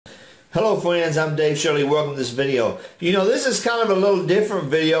Hello friends, I'm Dave Shirley. Welcome to this video. You know, this is kind of a little different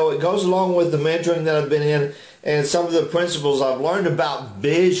video. It goes along with the mentoring that I've been in and some of the principles I've learned about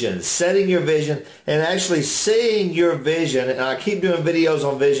vision, setting your vision and actually seeing your vision. And I keep doing videos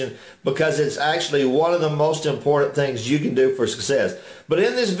on vision because it's actually one of the most important things you can do for success. But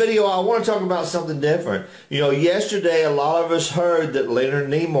in this video, I want to talk about something different. You know, yesterday a lot of us heard that Leonard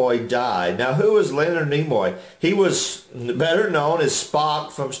Nimoy died. Now, who was Leonard Nimoy? He was better known as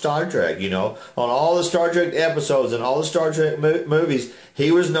Spock from Star Trek, you know. On all the Star Trek episodes and all the Star Trek movies,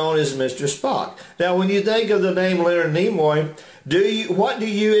 he was known as Mr. Spock. Now, when you think of the name Leonard Nimoy, what do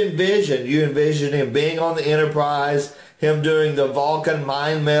you envision? You envision him being on the Enterprise, him doing the Vulcan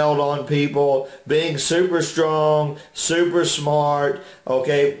mind meld on people, being super strong, super smart,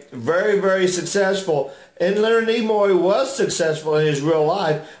 okay, very, very successful. And Leonard Nimoy was successful in his real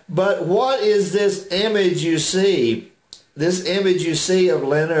life, but what is this image you see? This image you see of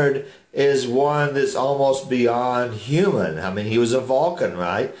Leonard is one that's almost beyond human. I mean, he was a Vulcan,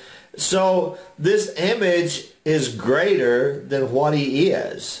 right? So this image is greater than what he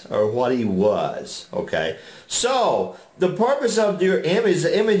is or what he was, okay? So the purpose of your image,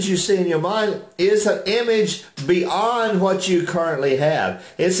 the image you see in your mind, is an image beyond what you currently have.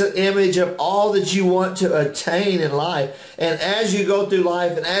 It's an image of all that you want to attain in life. And as you go through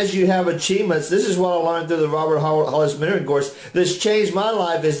life and as you have achievements, this is what I learned through the Robert Hollis mentoring course that's changed my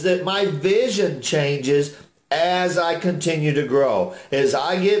life, is that my vision changes as I continue to grow. As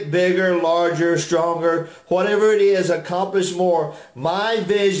I get bigger, larger, stronger, whatever it is, accomplish more, my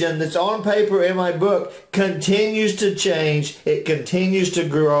vision that's on paper in my book continues to change. It continues to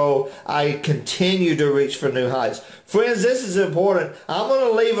grow. I continue to reach for new heights. Friends, this is important. I'm going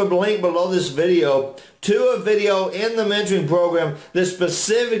to leave a link below this video to a video in the mentoring program that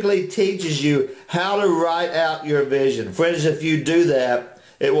specifically teaches you how to write out your vision. Friends, if you do that,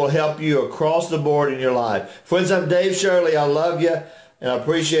 it will help you across the board in your life. Friends, I'm Dave Shirley. I love you and I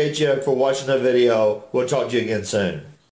appreciate you for watching the video. We'll talk to you again soon.